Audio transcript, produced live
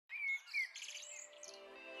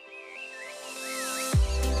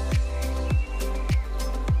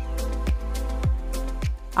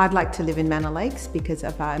I'd like to live in Manor Lakes because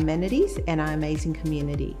of our amenities and our amazing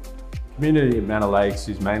community. The community of Manor Lakes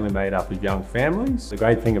is mainly made up of young families. The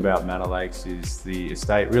great thing about Manor Lakes is the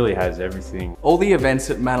estate really has everything. All the events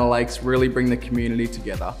at Manor Lakes really bring the community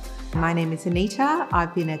together. My name is Anita.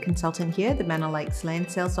 I've been a consultant here at the Manor Lakes Land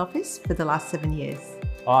Sales Office for the last 7 years.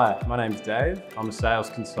 Hi, my name's Dave. I'm a sales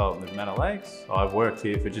consultant at Manor Lakes. I've worked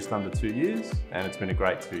here for just under 2 years and it's been a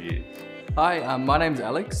great 2 years. Hi, my name's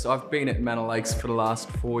Alex. I've been at Manor Lakes for the last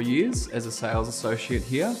 4 years as a sales associate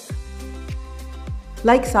here.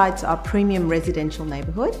 Lakeside's our premium residential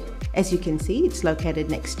neighbourhood. As you can see, it's located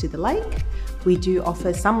next to the lake. We do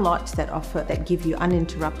offer some lots that give you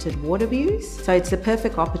uninterrupted water views. So it's a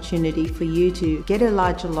perfect opportunity for you to get a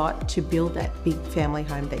larger lot to build that big family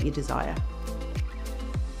home that you desire.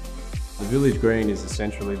 The Village Green is a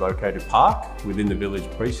centrally located park within the village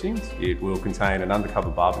precinct. It will contain an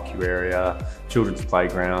undercover barbecue area, children's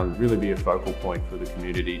playground, really be a focal point for the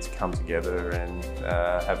community to come together and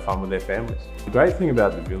have fun with their families. The great thing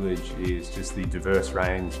about the village is just the diverse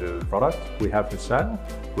range of product we have for sale.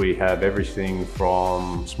 We have everything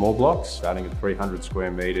from small blocks starting at 300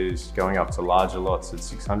 square metres going up to larger lots at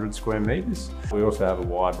 600 square metres. We also have a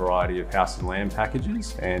wide variety of house and land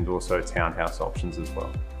packages and also townhouse options as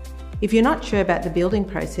well. If you're not sure about the building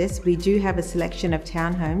process, we do have a selection of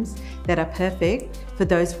townhomes that are perfect for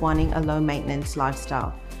those wanting a low maintenance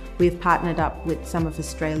lifestyle. We've partnered up with some of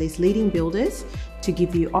Australia's leading builders to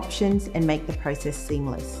give you options and make the process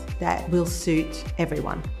seamless. That will suit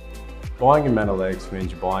everyone. Buying in Manor Lakes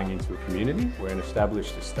means you're buying into a community. We're an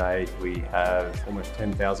established estate. We have almost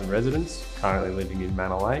 10,000 residents currently living in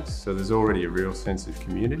Manor Lakes, so there's already a real sense of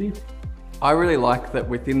community. I really like that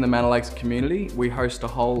within the Manor Lakes community, we host a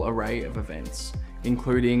whole array of events,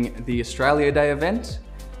 including the Australia Day event,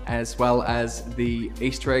 as well as the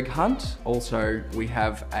Easter egg hunt. Also, we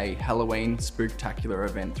have a Halloween spooktacular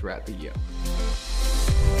event throughout the year.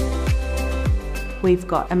 We've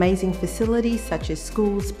got amazing facilities such as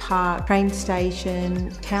schools, park, train station,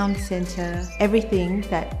 town centre, everything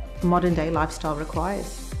that modern day lifestyle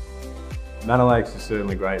requires. Manor Lakes is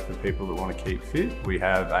certainly great for people that want to keep fit. We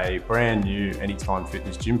have a brand new Anytime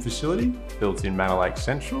Fitness gym facility built in Manor Lakes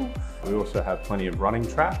Central. We also have plenty of running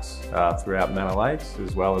tracks throughout Manor Lakes,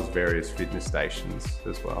 as well as various fitness stations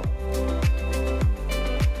as well.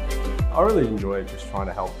 I really enjoy just trying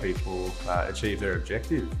to help people achieve their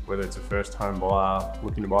objective, whether it's a first home buyer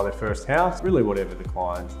looking to buy their first house, really whatever the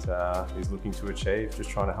client is looking to achieve, just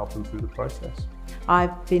trying to help them through the process.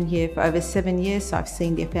 I've been here for over 7 years, so I've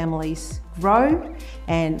seen their families grow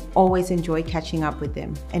and always enjoy catching up with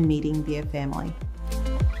them and meeting their family.